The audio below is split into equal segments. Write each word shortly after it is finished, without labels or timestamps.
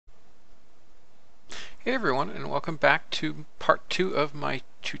Hey everyone, and welcome back to part 2 of my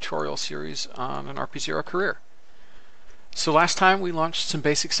tutorial series on an RP-0 career. So last time we launched some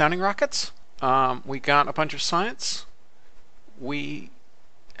basic sounding rockets. We got a bunch of science. We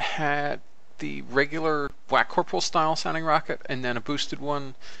had the regular whack corporal style sounding rocket, and then a boosted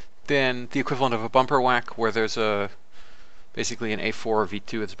one, then the equivalent of a bumper whack where there's basically an A4 or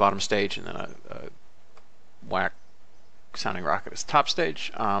V2 at the bottom stage, and then a whack sounding rocket as the top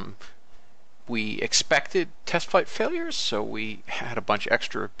stage. We expected test flight failures, so we had a bunch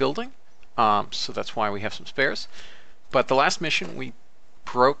extra building, so that's why we have some spares. But the last mission, we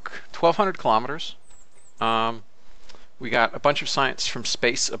broke 1,200 kilometers. We got a bunch of science from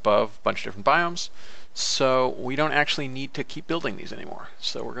space above a bunch of different biomes, so we don't actually need to keep building these anymore.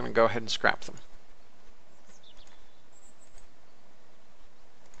 So we're going to go ahead and scrap them.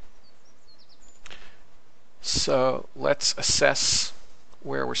 So let's assess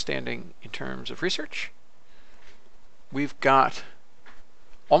where we're standing in terms of research. We've got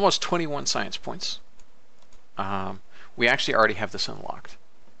almost 21 science points. We actually already have this unlocked,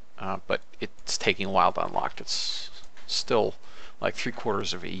 but it's taking a while to unlock. It's still like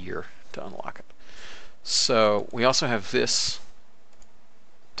 3/4 of a year to unlock it. So we also have this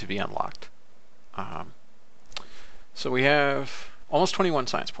to be unlocked. So we have almost 21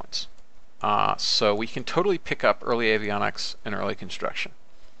 science points. So we can totally pick up early avionics and early construction.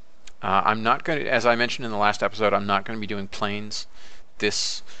 I'm not going to, as I mentioned in the last episode, I'm not going to be doing planes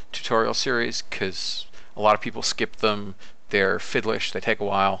this tutorial series because a lot of people skip them. They're fiddlish, they take a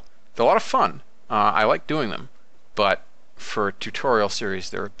while. They're a lot of fun. I like doing them, but for a tutorial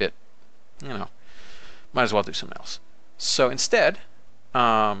series, they're a bit, might as well do something else. So instead,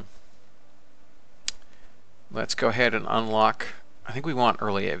 let's go ahead and unlock. I think we want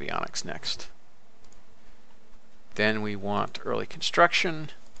early avionics next. Then we want early construction.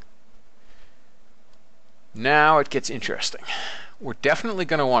 Now it gets interesting. We're definitely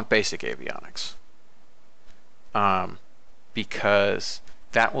going to want basic avionics, because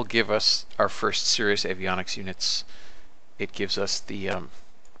that will give us our first serious avionics units. It gives us the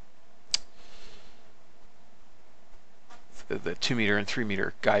 2-meter and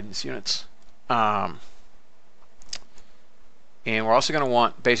 3-meter guidance units. And we're also going to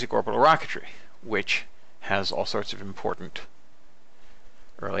want basic orbital rocketry, which has all sorts of important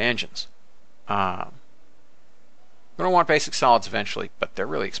early engines. We're going to want basic solids eventually, but they're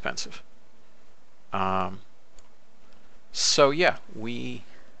really expensive. So yeah, we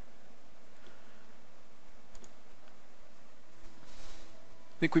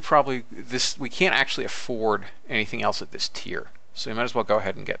think we probably we can't actually afford anything else at this tier, so we might as well go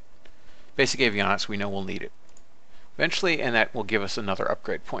ahead and get basic avionics. We know we'll need it eventually, and that will give us another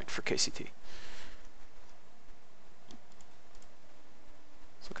upgrade point for KCT.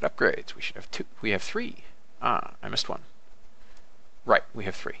 Let's look at upgrades. We should have 2. We have 3. I missed one. Right, we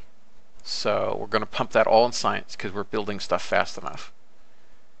have 3. So we're going to pump that all in science because we're building stuff fast enough.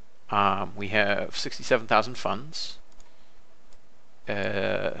 We have 67,000 funds.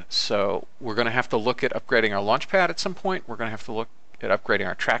 So we're going to have to look at upgrading our launch pad at some point. We're going to have to look at upgrading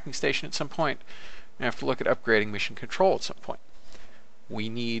our tracking station at some point. We have to look at upgrading mission control at some point. We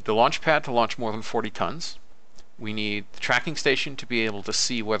need the launch pad to launch more than 40 tons. We need the tracking station to be able to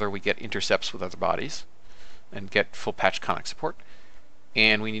see whether we get intercepts with other bodies and get full patch conic support.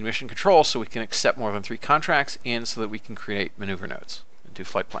 And we need mission control so we can accept more than 3 contracts and so that we can create maneuver nodes and do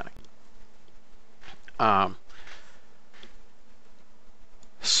flight planning.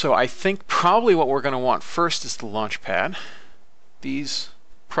 So I think probably what we're going to want first is the launch pad. These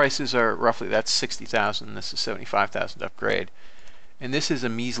prices are roughly, that's 60,000, this is 75,000 upgrade, and this is a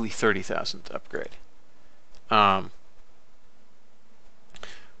measly 30,000 upgrade. But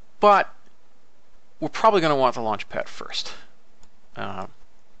we're probably going to want the launch pad first.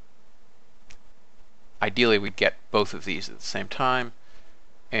 Ideally we'd get both of these at the same time,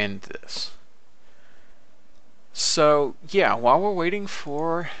 and this. So yeah, while we're waiting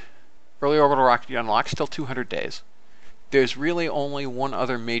for early orbital rocket to unlock, still 200 days. There's really only one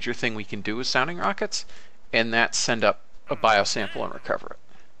other major thing we can do with sounding rockets, and that's send up a biosample and recover it.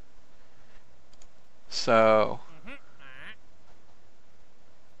 So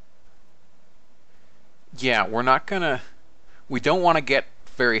yeah, we don't want to get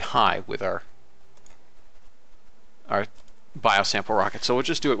very high with our biosample rocket, so we'll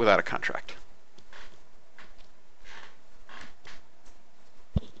just do it without a contract.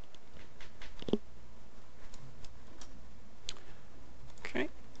 Okay,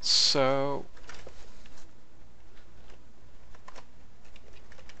 so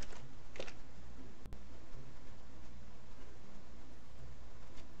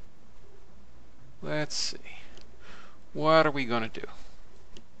let's see. What are we going to do?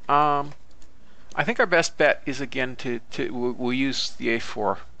 I think our best bet is again we'll use the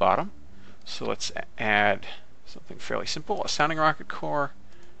A4 bottom. So let's add something fairly simple, a sounding rocket core,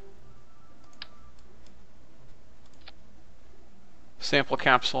 sample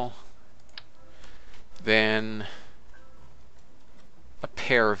capsule, then a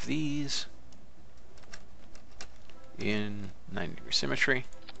pair of these in 90-degree symmetry.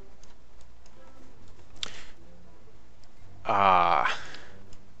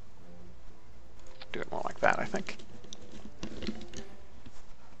 Do it more like that, I think.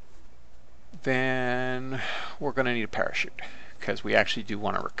 Then we're going to need a parachute because we actually do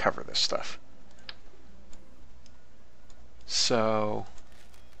want to recover this stuff. So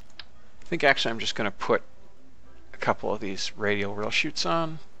I think actually I'm just going to put a couple of these radial rail chutes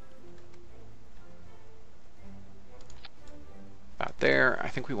on. About there. I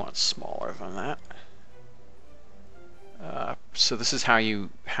think we want smaller than that. So this is how you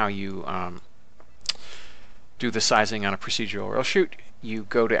do the sizing on a procedural rail chute. You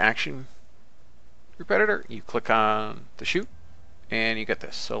go to Action Group Editor, you click on the chute, and you get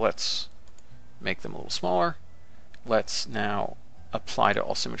this. So let's make them a little smaller. Let's now apply to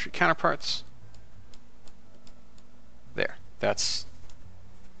all symmetry counterparts. There, that's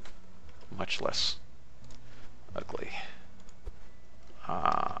much less ugly.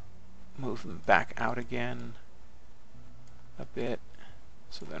 Move them back out again a bit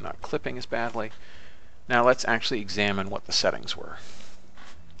so they're not clipping as badly. Now let's actually examine what the settings were.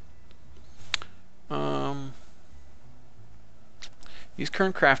 Use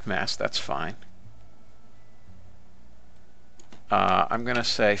current craft mass, that's fine. I'm going to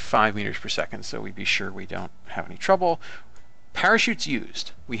say 5 meters per second so we be sure we don't have any trouble. Parachutes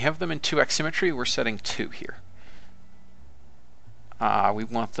used. We have them in 2x symmetry. We're setting 2 here. We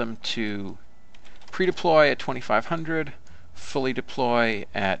want them to pre-deploy at 2500, fully deploy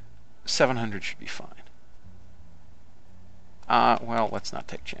at 700 should be fine. Well, let's not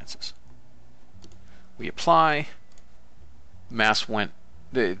take chances. We apply. Mass went,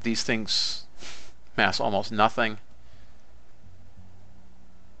 these things mass almost nothing.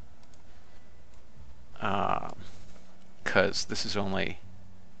 Because this is only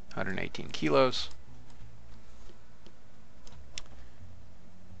 118 kilos.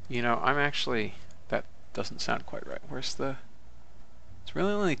 You know, I'm actually, that doesn't sound quite right. Where's the, it's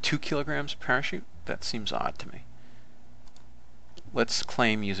really only 2 kilograms parachute? That seems odd to me. Let's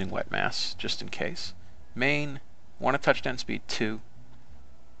claim using wet mass, just in case. Main, want a touchdown speed 2.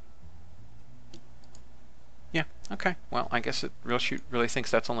 Yeah, okay. Well, I guess it real chute really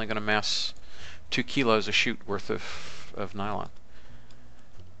thinks that's only going to mass 2 kilos a chute worth of nylon.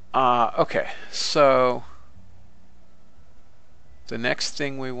 Okay, so the next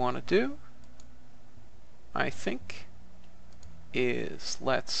thing we want to do, I think, is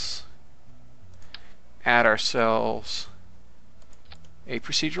let's add ourselves a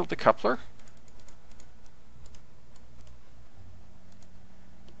procedural decoupler,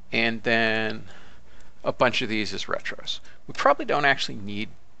 and then a bunch of these as retros. We probably don't actually need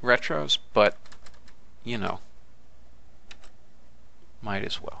retros, but you know, might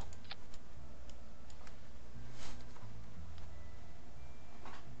as well.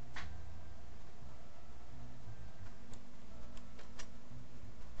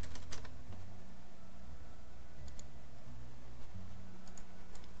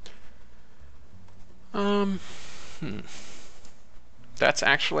 That's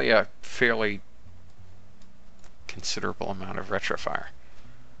actually a fairly considerable amount of retrofire.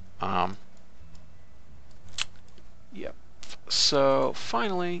 Yep. So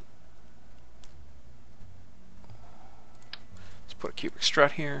finally, let's put a cubic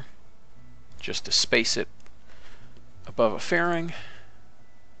strut here just to space it above a fairing.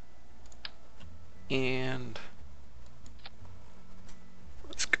 And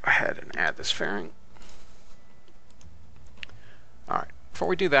let's go ahead and add this fairing. Alright, before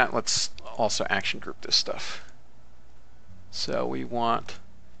we do that, let's also action group this stuff. So we want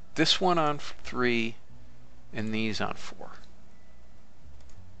this one on 3 and these on 4.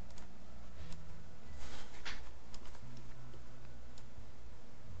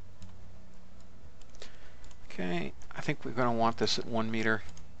 Okay, I think we're going to want this at 1 meter.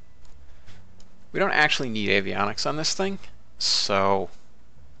 We don't actually need avionics on this thing, so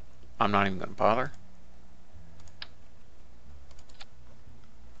I'm not even going to bother.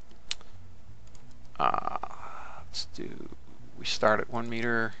 Let's do, we start at 1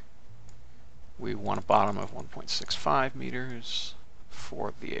 meter. We want a bottom of 1.65 meters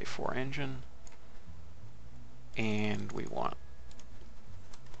for the A4 engine. And we want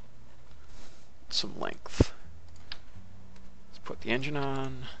some length. Let's put the engine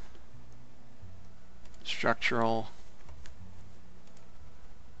on. Structural.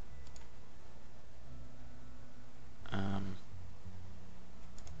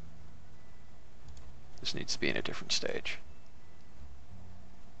 This needs to be in a different stage.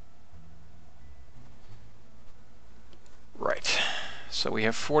 Right. So we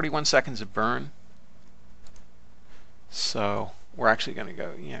have 41 seconds of burn. So we're actually going to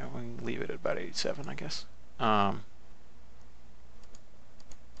go, yeah, we can leave it at about 87, I guess. Maybe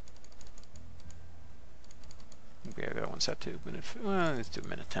I got one set to minute. Well, let's do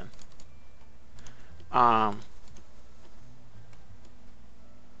minute 10.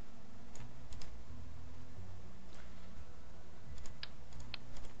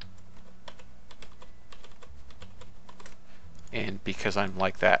 And because I'm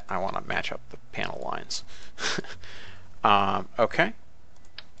like that, I want to match up the panel lines. Okay.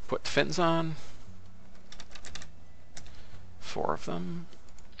 Put the fins on. 4 of them.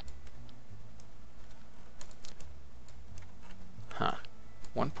 Huh.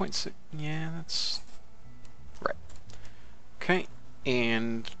 1.6. Yeah, that's right. Okay.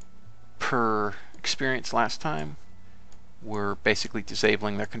 And per experience last time, we're basically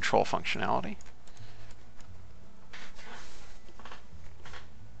disabling their control functionality.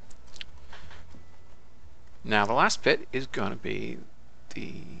 Now the last bit is going to be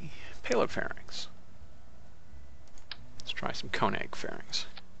the payload fairings. Let's try some Koenig fairings.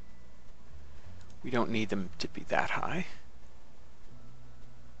 We don't need them to be that high.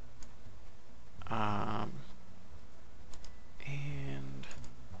 And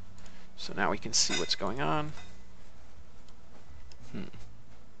so now we can see what's going on.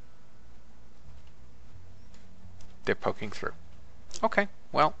 They're poking through. Okay,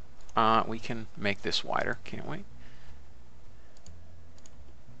 well, we can make this wider, can't we?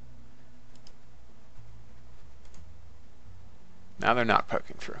 Now they're not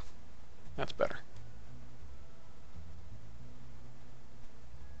poking through. That's better.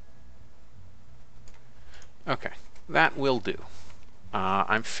 Okay, that will do.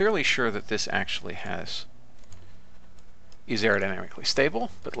 I'm fairly sure that this actually is aerodynamically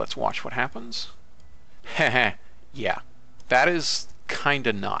stable, but let's watch what happens. Yeah, that is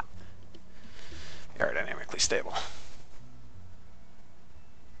kinda not aerodynamically stable.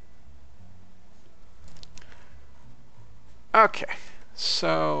 Okay,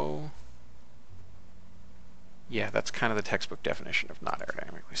 so yeah, that's kind of the textbook definition of not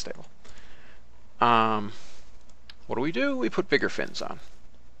aerodynamically stable. What do? We put bigger fins on.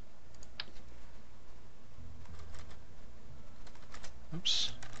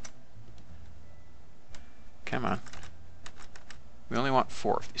 Oops. Come on. We only want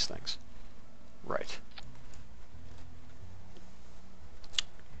 4 of these things. Right.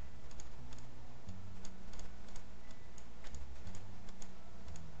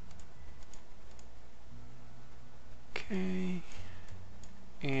 Okay.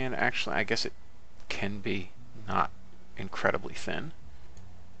 And actually, I guess it can be not incredibly thin.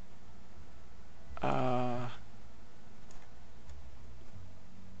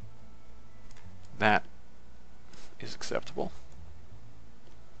 That is acceptable.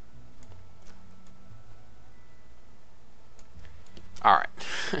 All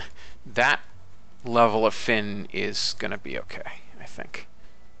right. That level of fin is going to be okay, I think.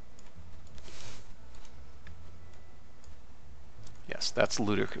 Yes, that's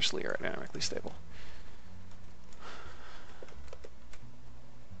ludicrously aerodynamically stable.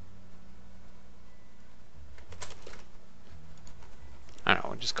 I don't know,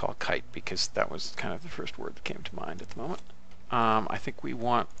 we'll just call it kite because that was kind of the first word that came to mind at the moment. I think we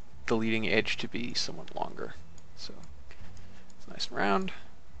want the leading edge to be somewhat longer. So it's nice and round.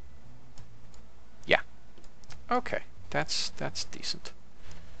 Yeah. Okay, that's decent.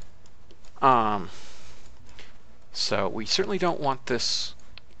 So we certainly don't want this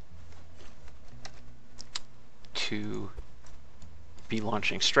to be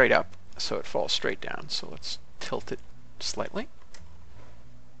launching straight up, so it falls straight down. So let's tilt it slightly.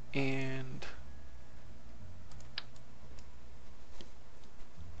 And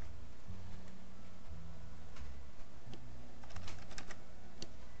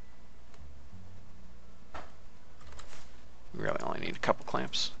we really only need a couple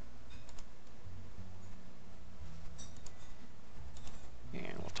clamps.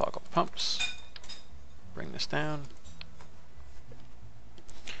 And we'll toggle the pumps. Bring this down.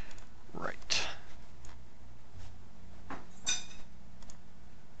 Right.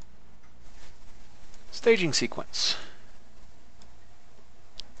 Staging sequence.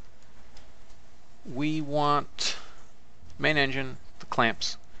 We want main engine, the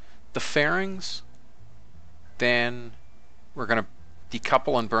clamps, the fairings, then we're going to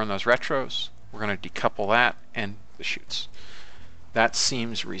decouple and burn those retros. We're going to decouple that and the chutes. That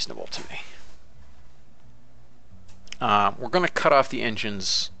seems reasonable to me. We're going to cut off the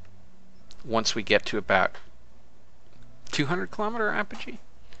engines once we get to about 200 kilometer apogee.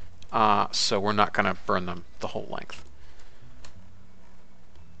 So we're not going to burn them the whole length.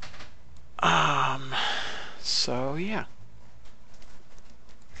 So yeah.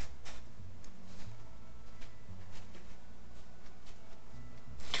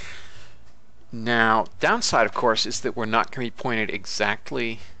 Now, downside, of course, is that we're not going to be pointed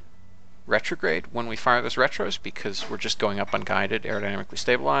exactly retrograde when we fire those retros because we're just going up unguided, aerodynamically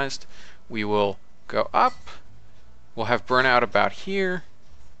stabilized. We will go up. We'll have burnout about here.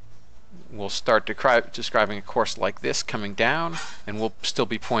 We'll start describing a course like this coming down, and we'll still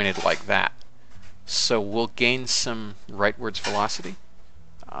be pointed like that. So we'll gain some rightwards velocity.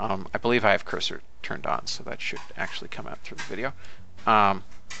 I believe I have cursor turned on, so that should actually come out through the video.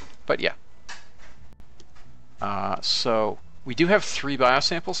 But yeah. So we do have 3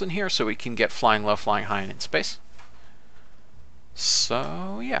 biosamples in here, so we can get flying low, flying high, and in space.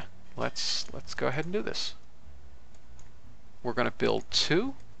 So yeah, let's go ahead and do this. We're going to build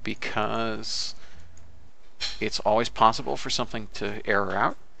 2 because it's always possible for something to error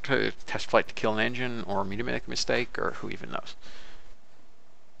out, to test flight to kill an engine, or me to make a mistake, or who even knows.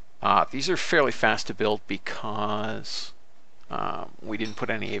 These are fairly fast to build because we didn't put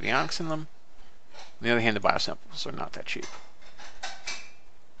any avionics in them. On the other hand, the biosamples are not that cheap.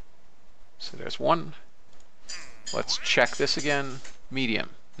 So there's 1. Let's check this again. Medium.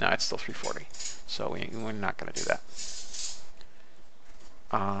 No, it's still 340. So we're not going to do that.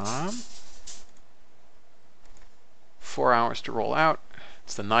 4 hours to roll out.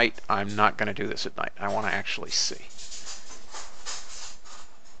 It's the night. I'm not going to do this at night. I want to actually see.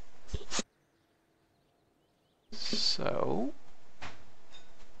 So,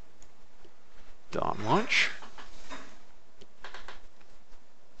 dawn launch.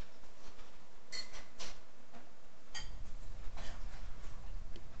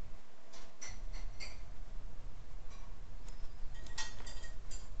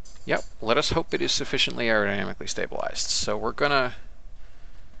 Yep, let us hope it is sufficiently aerodynamically stabilized. So we're going to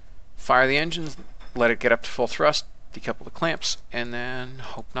fire the engines, let it get up to full thrust, decouple the clamps, and then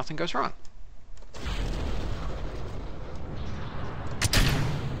hope nothing goes wrong.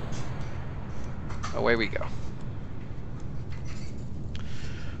 Away we go.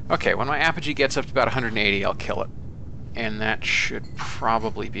 Okay, when my apogee gets up to about 180, I'll kill it. And that should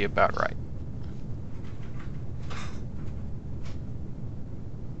probably be about right.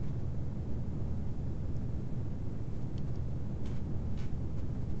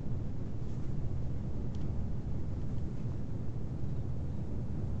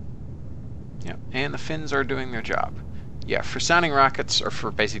 Yep, and the fins are doing their job. Yeah, for sounding rockets, or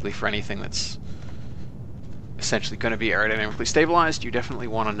basically for anything that's essentially going to be aerodynamically stabilized, you definitely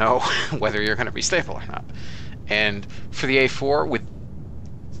want to know whether you're going to be stable or not. And for the A4,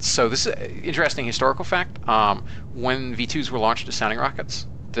 so this is an interesting historical fact. When V2s were launched as sounding rockets,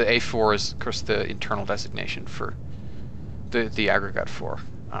 the A4 is, of course, the internal designation for the aggregate 4,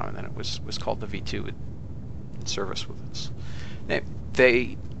 and then it was called the V2 in service with us.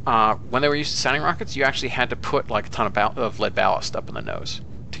 When they were used as sounding rockets, you actually had to put like a ton of lead ballast up in the nose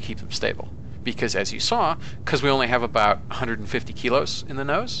to keep them stable. Because as you saw, because we only have about 150 kilos in the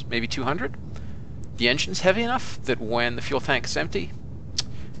nose, maybe 200, the engine's heavy enough that when the fuel tank is empty,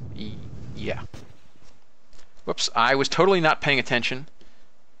 yeah. Whoops, I was totally not paying attention,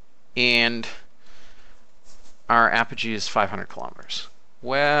 and our apogee is 500 kilometers.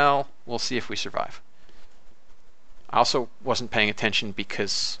 Well, we'll see if we survive. I also wasn't paying attention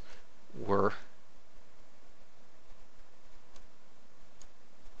because we're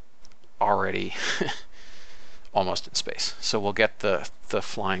already almost in space. So we'll get the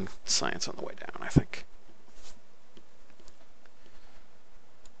flying science on the way down, I think.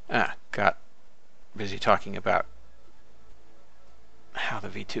 Got busy talking about how the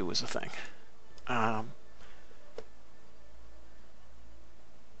V2 was a thing.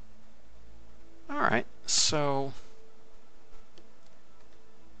 Alright, so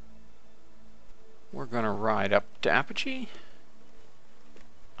we're going to ride up to apogee.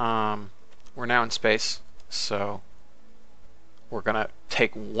 We're now in space, so we're going to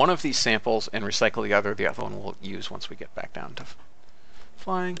take one of these samples and recycle the other. The other one we'll use once we get back down to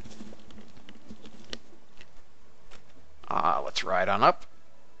flying. Let's ride on up.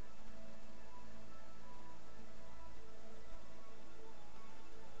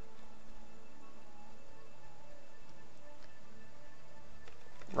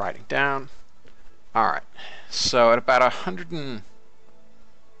 riding down. All right, so at about 100 and,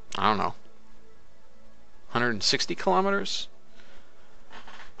 I don't know, 160 kilometers,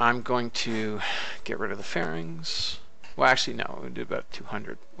 I'm going to get rid of the fairings. Well, actually, no, we'll do about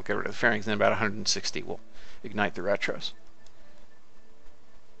 200. We'll get rid of the fairings, and then about 160 we'll ignite the retros.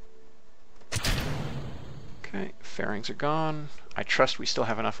 Okay, fairings are gone. I trust we still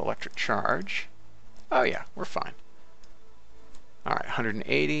have enough electric charge. Oh yeah, we're fine. All right,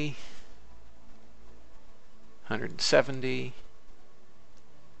 180, 170,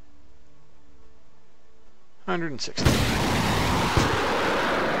 160.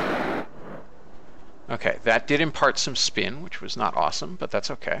 Okay, that did impart some spin, which was not awesome, but that's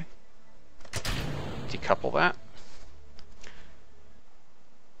okay. Decouple that.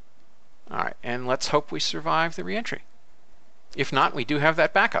 All right, and let's hope we survive the reentry. If not, we do have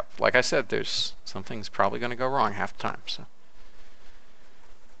that backup. Like I said, there's something's probably going to go wrong half the time, so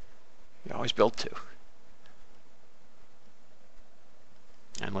you always build two.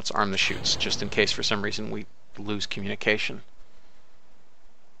 And let's arm the chutes, just in case for some reason we lose communication.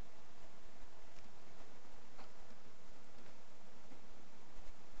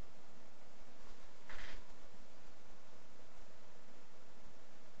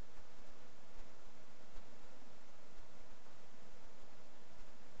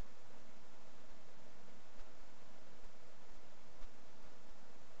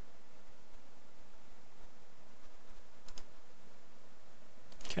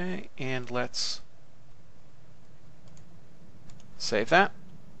 Okay, and let's save that.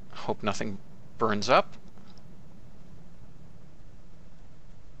 Hope nothing burns up.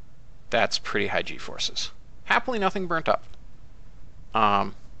 That's pretty high G-forces. Happily, nothing burnt up.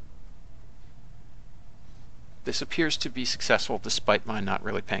 This appears to be successful despite my not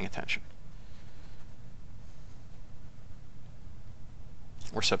really paying attention.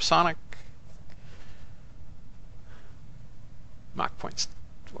 We're subsonic. Mach points.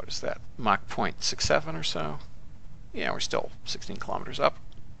 What is that? Mach 0.67 or so. Yeah, we're still 16 kilometers up.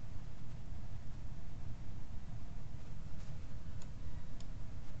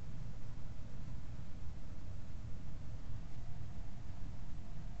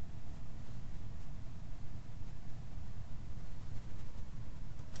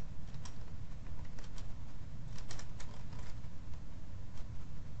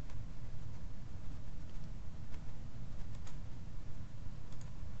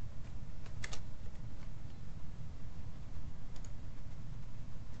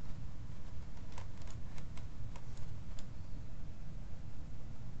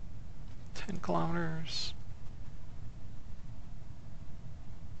 Kilometers.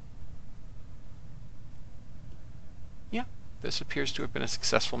 Yeah, this appears to have been a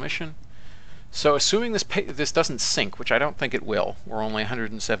successful mission. So assuming this doesn't sink, which I don't think it will, we're only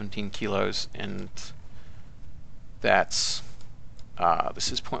 117 kilos, and that's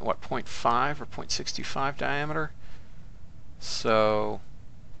this is 0.5 or 0.65 diameter. So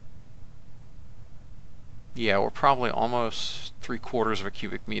yeah, we're probably almost 3/4 of a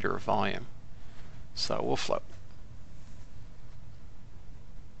cubic meter of volume. So we'll float.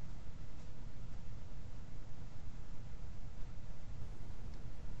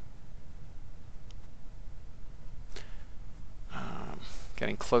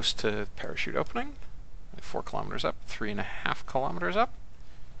 Getting close to parachute opening. 4 kilometers up, 3.5 kilometers up.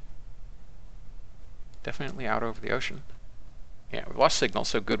 Definitely out over the ocean. Yeah, we lost signal,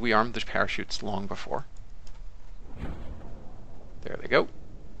 so good we armed the parachutes long before. There they go.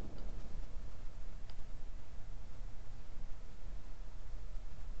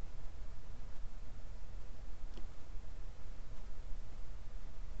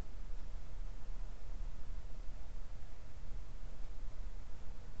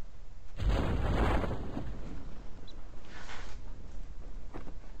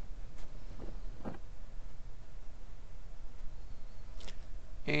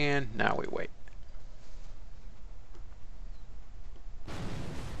 And now we wait.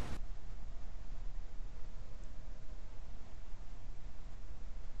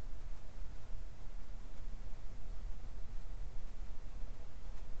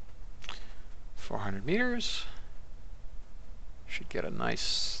 meters. Should get a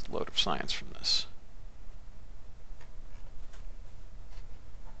nice load of science from this.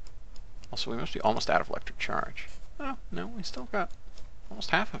 Also, we must be almost out of electric charge. Oh, no, we still got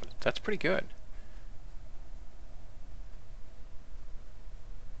almost half of it. That's pretty good.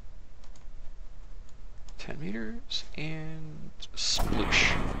 $10 meters and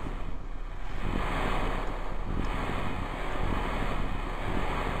sploosh.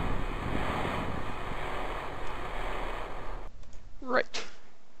 Right.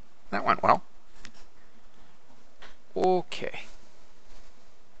 that went well. Okay.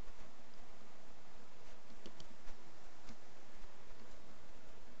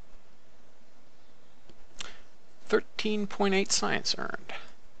 $13.8 science earned.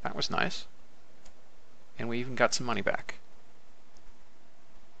 That was nice. And we even got some money back.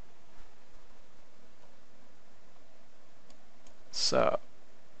 So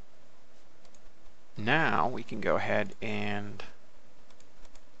now we can go ahead and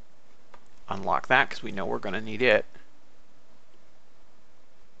unlock that because we know we're going to need it.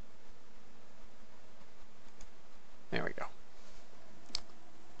 There we go.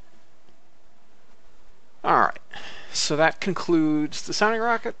 Alright, so that concludes the sounding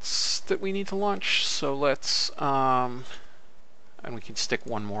rockets that we need to launch. So let's, and we can stick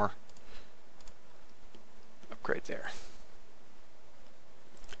one more upgrade there.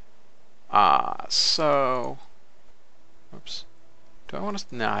 So, oops. Do I want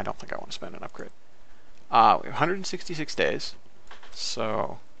to? No, I don't think I want to spend an upgrade. We have 166 days.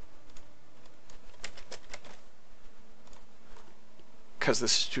 So, because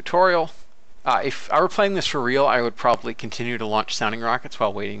this is tutorial, if I were playing this for real, I would probably continue to launch sounding rockets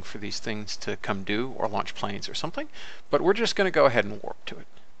while waiting for these things to come due, or launch planes or something. But we're just going to go ahead and warp to it.